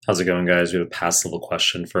How's it going, guys? We have a pass level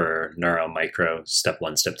question for Neuro Micro, step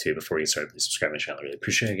one, step two. Before we get started, please subscribe to my channel. Really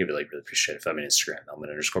appreciate it. Give it a like, really appreciate it. Follow me on Instagram,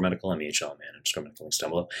 Elman_medical, MEHLman_medical, links down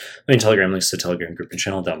below. My Telegram links to the Telegram group and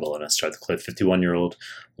channel down below. And let's start the clip. 51-year-old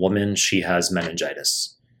woman, she has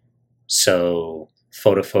meningitis. So,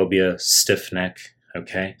 photophobia, stiff neck,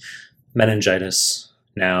 okay? Meningitis.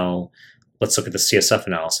 Now, let's look at the CSF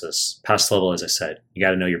analysis. Pass level, as I said, you got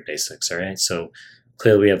to know your basics, all right? So,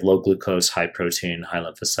 clearly, we have low glucose, high protein, high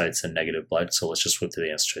lymphocytes, and negative blood. So let's just flip through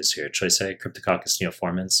the answer choice here. Choice A, Cryptococcus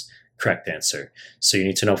neoformans. Correct answer. So you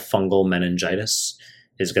need to know fungal meningitis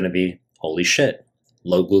is going to be, holy shit,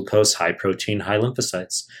 low glucose, high protein, high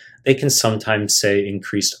lymphocytes. They can sometimes say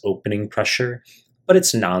increased opening pressure, but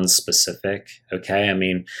it's non-specific, okay? I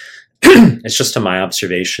mean, it's just to my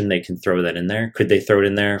observation, they can throw that in there. Could they throw it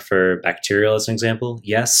in there for bacterial as an example?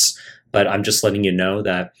 Yes, but I'm just letting you know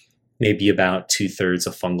that maybe about 2/3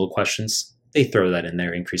 of fungal questions, they throw that in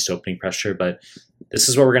there, increased opening pressure, but this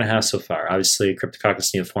is what we're going to have so far. Obviously,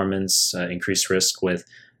 Cryptococcus neoformans, increased risk with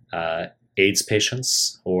AIDS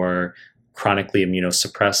patients or chronically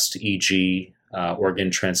immunosuppressed, e.g., organ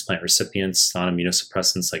transplant recipients on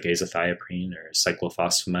immunosuppressants like azathioprine or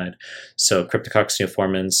cyclophosphamide. So Cryptococcus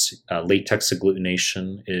neoformans, latex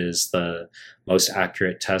agglutination is the most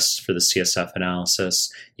accurate test for the CSF analysis.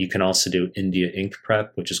 You can also do India ink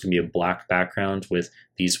prep, which is going to be a black background with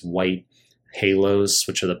these white halos,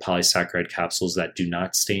 which are the polysaccharide capsules that do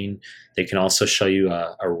not stain. They can also show you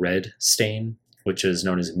a red stain, which is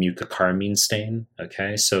known as a mucocaramine stain.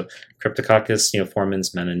 Okay, so Cryptococcus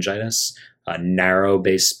neoformans meningitis, narrow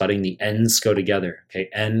base budding. The ends go together. Okay,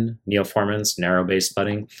 N neoformans, narrow base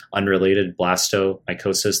budding. Unrelated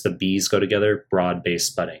blastomycosis, the B's go together, broad base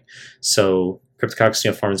budding. So Cryptococcus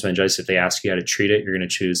neoformans meningitis, if they ask you how to treat it, you're going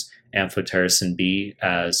to choose amphotericin B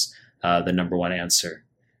as the number one answer.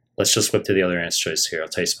 Let's just whip to the other answer choice here. I'll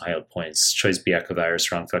tell you some high-yield points. Choice B,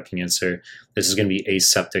 echovirus, wrong fucking answer. This is going to be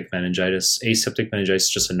aseptic meningitis. Aseptic meningitis is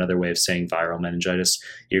just another way of saying viral meningitis.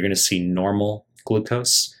 You're going to see normal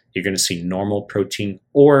glucose. You're going to see normal protein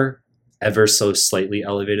or ever so slightly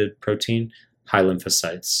elevated protein, high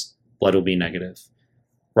lymphocytes. Blood will be negative.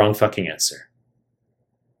 Wrong fucking answer.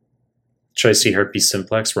 Choice C, herpes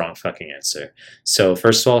simplex, wrong fucking answer. So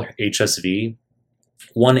first of all, HSV,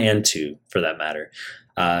 1 and 2 for that matter,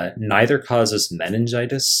 neither causes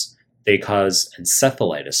meningitis. They cause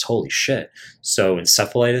encephalitis. Holy shit. So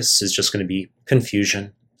encephalitis is just going to be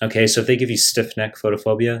confusion. Okay, so if they give you stiff neck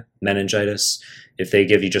photophobia, meningitis. If they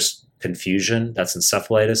give you just confusion, that's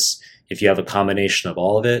encephalitis. If you have a combination of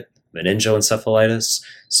all of it, meningoencephalitis.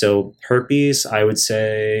 So herpes, I would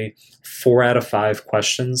say 4 out of 5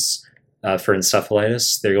 questions for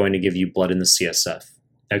encephalitis, they're going to give you blood in the CSF.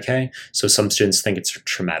 Okay, so some students think it's a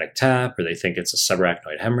traumatic tap or they think it's a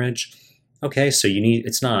subarachnoid hemorrhage. Okay, so you need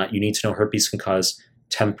to know herpes can cause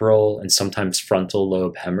temporal and sometimes frontal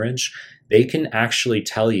lobe hemorrhage. They can actually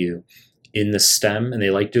tell you in the STEM, and they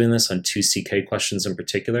like doing this on 2CK questions in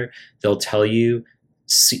particular, they'll tell you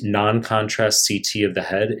non-contrast CT of the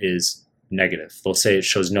head is negative. They'll say it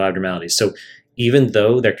shows no abnormalities. So even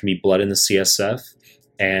though there can be blood in the CSF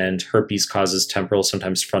and herpes causes temporal,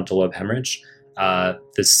 sometimes frontal lobe hemorrhage, the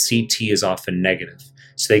CT is often negative.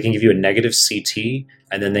 So they can give you a negative CT,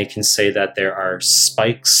 and then they can say that there are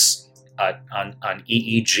spikes on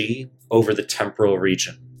EEG over the temporal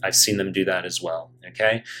region. I've seen them do that as well,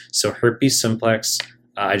 okay? So herpes simplex,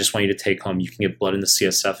 I just want you to take home, you can get blood in the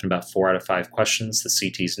CSF in about 4 out of 5 questions. The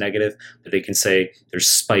CT is negative, but they can say there's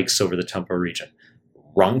spikes over the temporal region.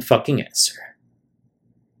 Wrong fucking answer.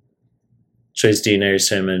 Choice D,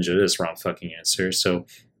 Neisseria meningitis, wrong fucking answer. So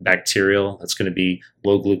bacterial, that's going to be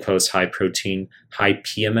low glucose, high protein, high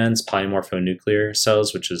PMNs, polymorphonuclear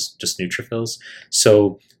cells, which is just neutrophils.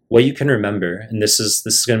 So what you can remember, and this is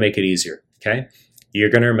going to make it easier, okay? You're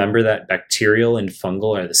going to remember that bacterial and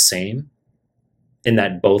fungal are the same in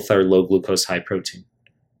that both are low glucose, high protein.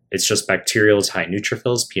 It's just bacterial is high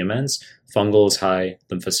neutrophils, PMNs, fungal is high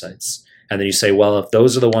lymphocytes. And then you say, well, if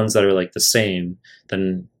those are the ones that are like the same,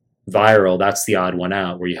 then viral, that's the odd one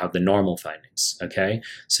out where you have the normal findings, okay?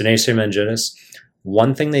 So Neisseria meningitis,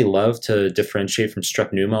 one thing they love to differentiate from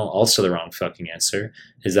strep pneumo, also the wrong fucking answer,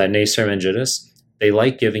 is that Neisseria meningitis, they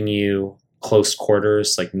like giving you close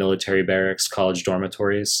quarters like military barracks, college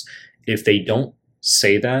dormitories. If they don't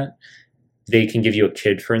say that, they can give you a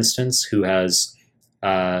kid, for instance, who has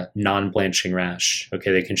non-blanching rash.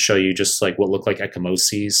 Okay, they can show you just like what look like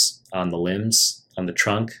ecchymoses on the limbs, on the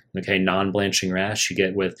trunk. Okay, non-blanching rash you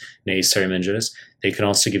get with Neisseria meningitis. They can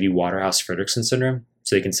also give you Waterhouse-Friderichsen syndrome.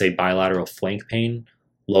 So they can say bilateral flank pain,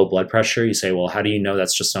 low blood pressure. You say, well, how do you know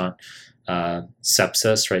that's just not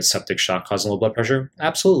sepsis, right? Septic shock causing low blood pressure?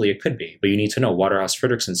 Absolutely, it could be. But you need to know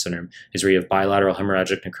Waterhouse-Friderichsen syndrome is where you have bilateral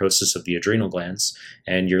hemorrhagic necrosis of the adrenal glands,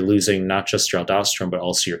 and you're losing not just your aldosterone, but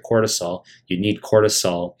also your cortisol. You need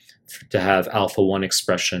cortisol to have alpha-1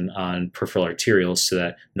 expression on peripheral arterioles so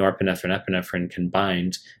that norepinephrine, epinephrine can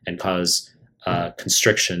bind and cause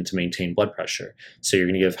constriction to maintain blood pressure. So you're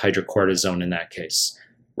going to give hydrocortisone in that case.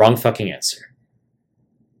 Wrong fucking answer.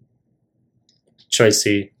 Choice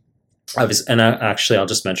C. And actually, I'll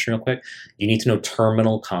just mention real quick, you need to know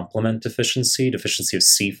terminal complement deficiency of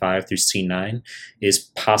C5 through C9 is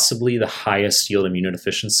possibly the highest yield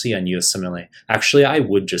immunodeficiency on USMLE. Actually, I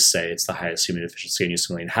would just say it's the highest immunodeficiency on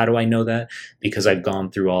USMLE. And how do I know that? Because I've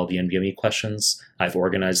gone through all the NBME questions, I've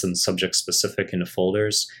organized them subject-specific into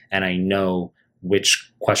folders, and I know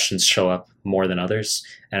which questions show up more than others.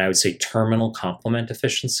 And I would say terminal complement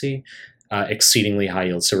deficiency, exceedingly high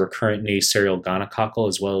yield. So recurrent neisseral gonococcal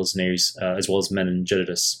as well as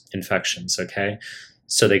meningitis infections. Okay,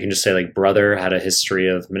 so they can just say like brother had a history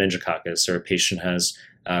of meningococcus, or a patient has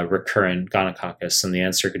recurrent gonococcus, and the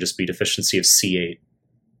answer could just be deficiency of C8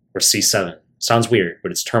 or C7. Sounds weird,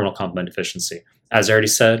 but it's terminal complement deficiency. As I already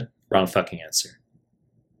said, wrong fucking answer.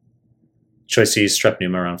 Choice C, strep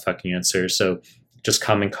pneumo, wrong fucking answer. So just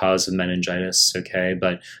common cause of meningitis, okay?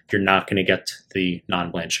 But you're not going to get the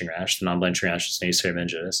non-blanching rash. The non-blanching rash is neisseria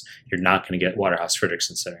meningitis. You're not going to get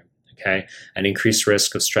Waterhouse-Friderichsen syndrome, okay? An increased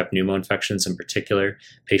risk of strep pneumo infections, in particular,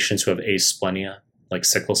 patients who have asplenia, like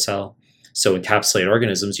sickle cell. So encapsulated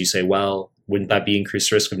organisms, you say, well, wouldn't that be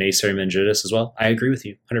increased risk of neisseria meningitis as well? I agree with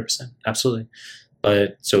you, 100%, absolutely.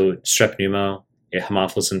 But so strep pneumo,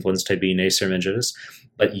 Haemophilus influenza type B, neisseria meningitis.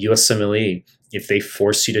 But USMLE, if they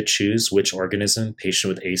force you to choose which organism,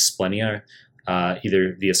 patient with asplenia,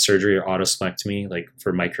 either via surgery or autosplenectomy, like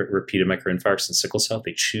for repeated microinfarcts and sickle cell,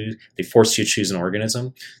 they force you to choose an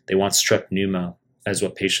organism. They want strep pneumo as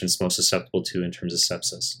what patients most susceptible to in terms of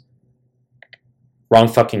sepsis. Wrong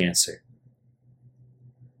fucking answer.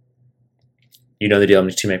 You know the deal. I'm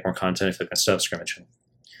going to make more content if I can subscribe my channel.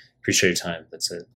 Appreciate your time. That's it.